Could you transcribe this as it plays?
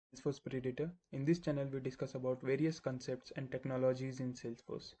Salesforce Predator. In this channel, we discuss about various concepts and technologies in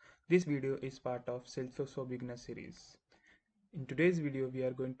Salesforce. This video is part of Salesforce for Beginners series. In today's video, we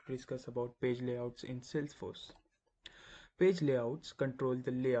are going to discuss about page layouts in Salesforce. Page layouts control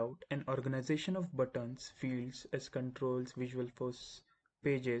the layout and organization of buttons, fields as controls, visual force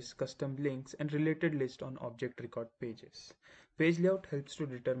pages, custom links, and related list on object record pages. Page layout helps to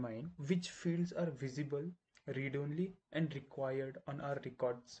determine which fields are visible, read-only, and required on our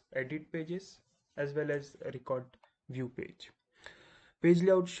records edit pages as well as record view page. Page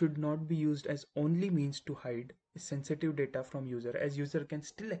layout should not be used as only means to hide sensitive data from user, as user can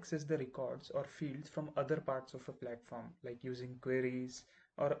still access the records or fields from other parts of a platform like using queries,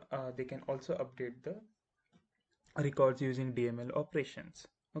 or they can also update the records using DML operations.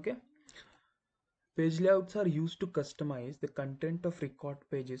 Okay. Page layouts are used to customize the content of record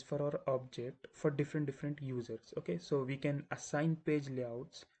pages for our object for different users. Okay, so we can assign page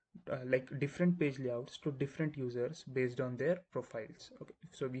layouts like different page layouts to different users based on their profiles. Okay,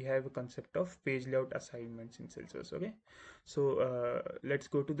 so we have a concept of page layout assignments in Salesforce. Okay, so let's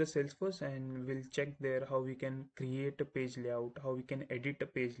go to the Salesforce and we'll check there how we can create a page layout, how we can edit a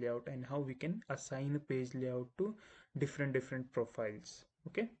page layout, and how we can assign a page layout to different profiles.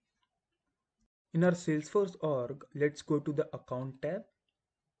 Okay. In our Salesforce org, let's go to the account tab.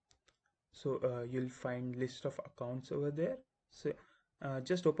 So you'll find list of accounts over there. So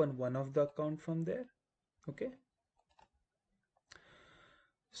just open one of the account from there. Okay.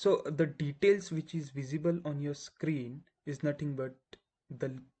 So the details which is visible on your screen is nothing but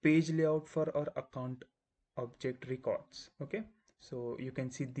the page layout for our account object records. Okay. So you can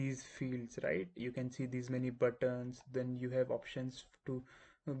see these fields, right? You can see these many buttons. Then you have options to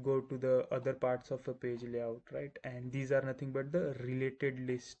go to the other parts of a page layout, right? And these are nothing but the related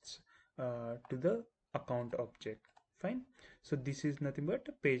lists to the account object. Fine. So this is nothing but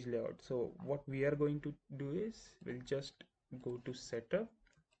a page layout. So what we are going to do is we'll just go to setup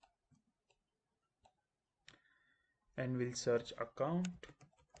and we'll search account.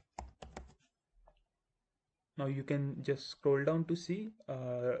 Now you can just scroll down to see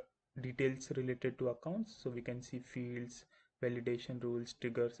details related to accounts. So we can see fields, validation rules,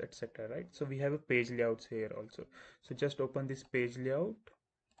 triggers, etc. Right? So we have a page layouts here also. So just open this page layout.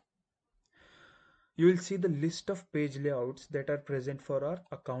 You will see the list of page layouts that are present for our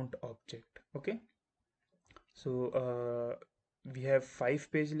account object. Okay. So we have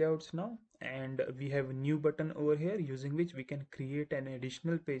 5 page layouts now, and we have a new button over here using which we can create an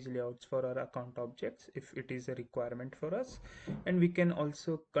additional page layouts for our account objects if it is a requirement for us. And we can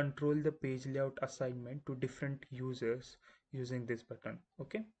also control the page layout assignment to different users using this button.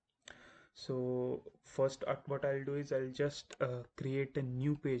 Okay. So first what I'll do is I'll just create a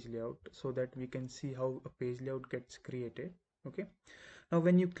new page layout so that we can see how a page layout gets created. Okay. Now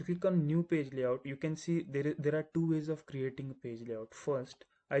when you click on new page layout, you can see there are two ways of creating a page layout. First,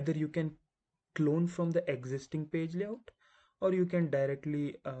 either you can clone from the existing page layout, or you can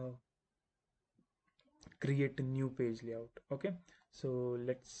directly create a new page layout. Okay, so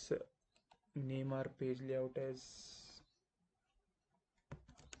let's name our page layout as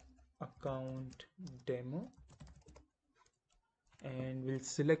account demo, and we'll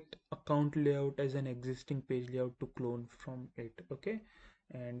select account layout as an existing page layout to clone from it. Okay,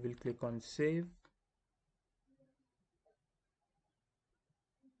 and we'll click on save.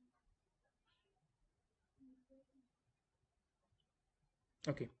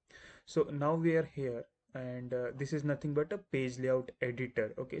 Okay, so now we are here, and this is nothing but a page layout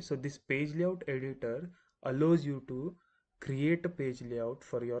editor. Okay, so this page layout editor allows you to create a page layout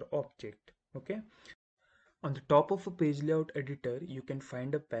for your object. Okay, on the top of a page layout editor you can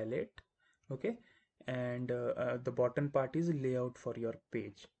find a palette. Okay, and the bottom part is layout for your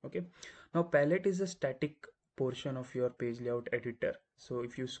page. Okay, now palette is a static portion of your page layout editor. So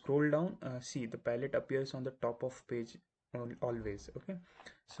if you scroll down, see the palette appears on the top of page always. Okay,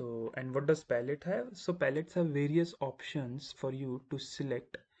 so and what does palette have? So palettes have various options for you to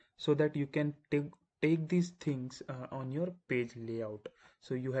select so that you can take these things on your page layout.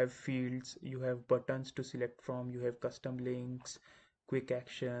 So you have fields, you have buttons to select from, you have custom links, quick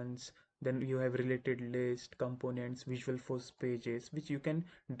actions, then you have related list, components, visual force pages, which you can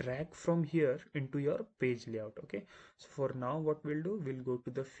drag from here into your page layout. Okay, so for now what we'll do, we'll go to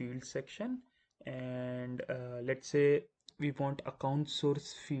the field section, and let's say we want account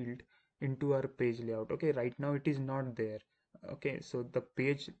source field into our page layout. Okay, right now it is not there. Okay, so the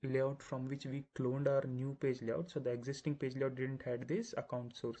page layout from which we cloned our new page layout, so the existing page layout didn't had this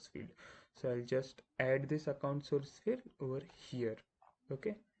account source field. So I'll just add this account source field over here.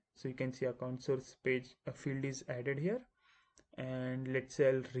 Okay, so you can see account source page field is added here, And let's say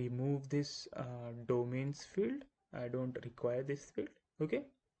I'll remove this domains field. I don't require this field. Okay.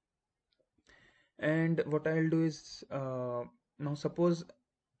 And what I'll do is now suppose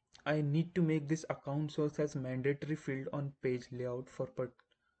I need to make this account source as mandatory field on page layout for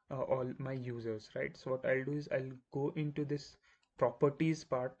all my users, right? So what I'll do is I'll go into this properties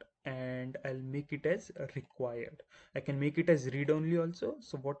part and I'll make it as required. I can make it as read only also.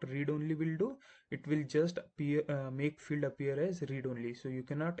 So what read only will do, it will just appear, make field appear as read only. So you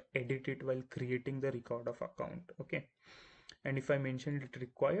cannot edit it while creating the record of account. Okay. And if I mentioned it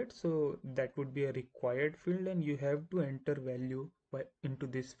required, so that would be a required field and you have to enter value into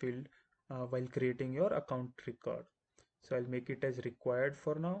this field while creating your account record. So I'll make it as required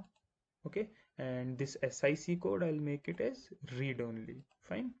for now. Okay, and this SIC code I'll make it as read only.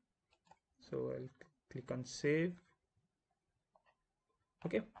 Fine. So I'll click on save.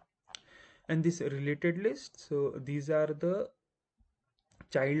 Okay, and this related list, so these are the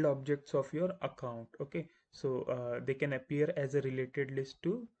child objects of your account. Okay, so they can appear as a related list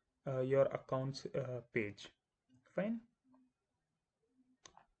to your accounts page. Fine.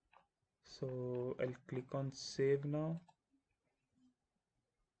 So I'll click on save now.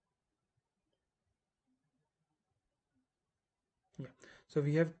 Yeah, so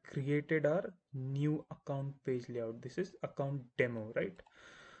we have created our new account page layout. This is account demo, right?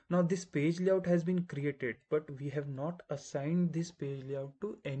 Now this page layout has been created, but we have not assigned this page layout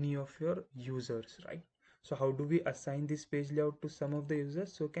to any of your users, right? So how do we assign this page layout to some of the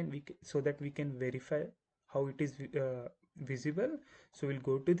users so that we can verify how it is visible? So we'll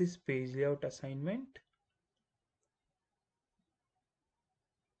go to this page layout assignment.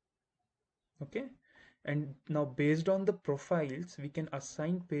 Okay, and now based on the profiles we can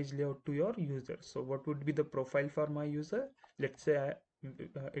assign page layout to your user. So what would be the profile for my user? Let's say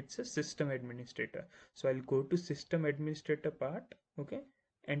it's a system administrator, so I'll go to system administrator part. Okay,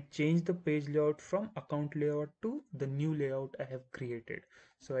 and change the page layout from account layout to the new layout I have created.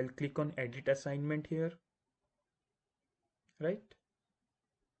 So I'll click on edit assignment here, right?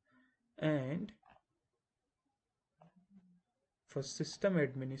 And for system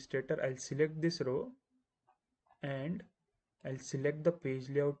administrator I'll select this row and I'll select the page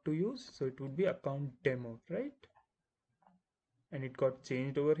layout to use, so it would be account demo, right? And it got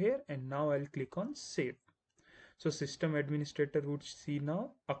changed over here, and now I'll click on save. So system administrator would see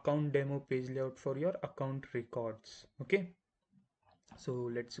now account demo page layout for your account records. Okay,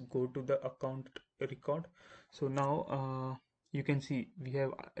 so let's go to the account record. So now you can see we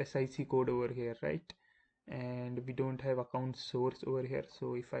have SIC code over here, right? And we don't have account source over here.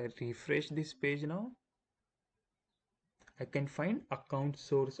 So if I refresh this page now, I can find account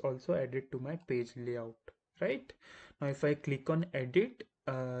source also added to my page layout, right? Now if I click on edit,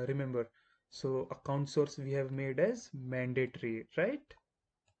 remember, so account source we have made as mandatory, right?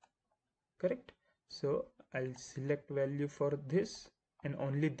 Correct. So I'll select value for this and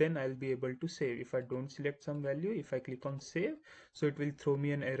only then I'll be able to save. If I don't select some value, if I click on save, so it will throw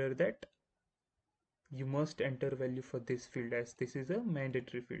me an error that you must enter value for this field as this is a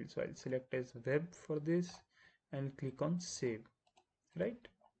mandatory field. So I'll select as web for this and click on save, right?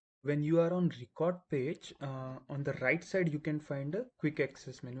 When you are on record page, on the right side you can find a quick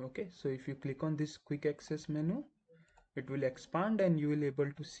access menu. Okay, so if you click on this quick access menu, it will expand and you will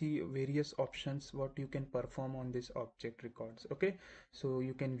able to see various options what you can perform on this object records. Okay, so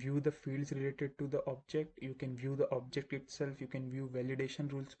you can view the fields related to the object, you can view the object itself, you can view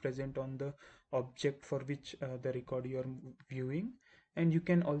validation rules present on the object for which the record you are viewing, and you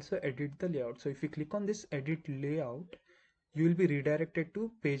can also edit the layout. So if you click on this edit layout, you will be redirected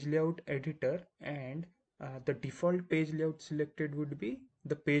to page layout editor, and the default page layout selected would be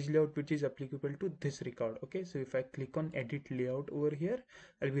the page layout which is applicable to this record. Okay, so if I click on edit layout over here,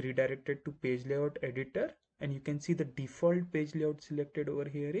 I'll be redirected to page layout editor, and you can see the default page layout selected over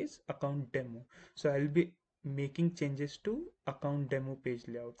here is account demo. So I'll be making changes to account demo page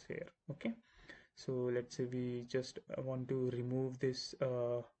layouts here. Okay, so let's say we just want to remove this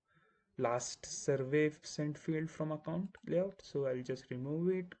last survey sent field from account layout, so I'll just remove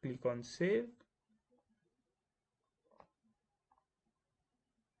it, click on save,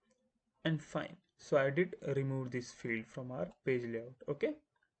 and fine. So I did remove this field from our page layout. Okay,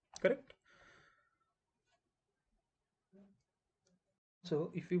 correct.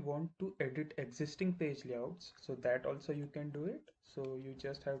 So if you want to edit existing page layouts, so that also you can do it. So you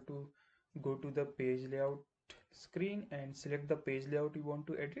just have to go to the page layout screen and select the page layout you want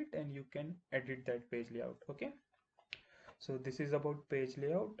to edit, and you can edit that page layout. Okay, so this is about page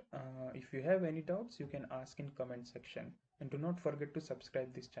layout. If you have any doubts, you can ask in comment section, and do not forget to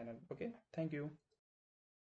subscribe this channel. Okay, thank you.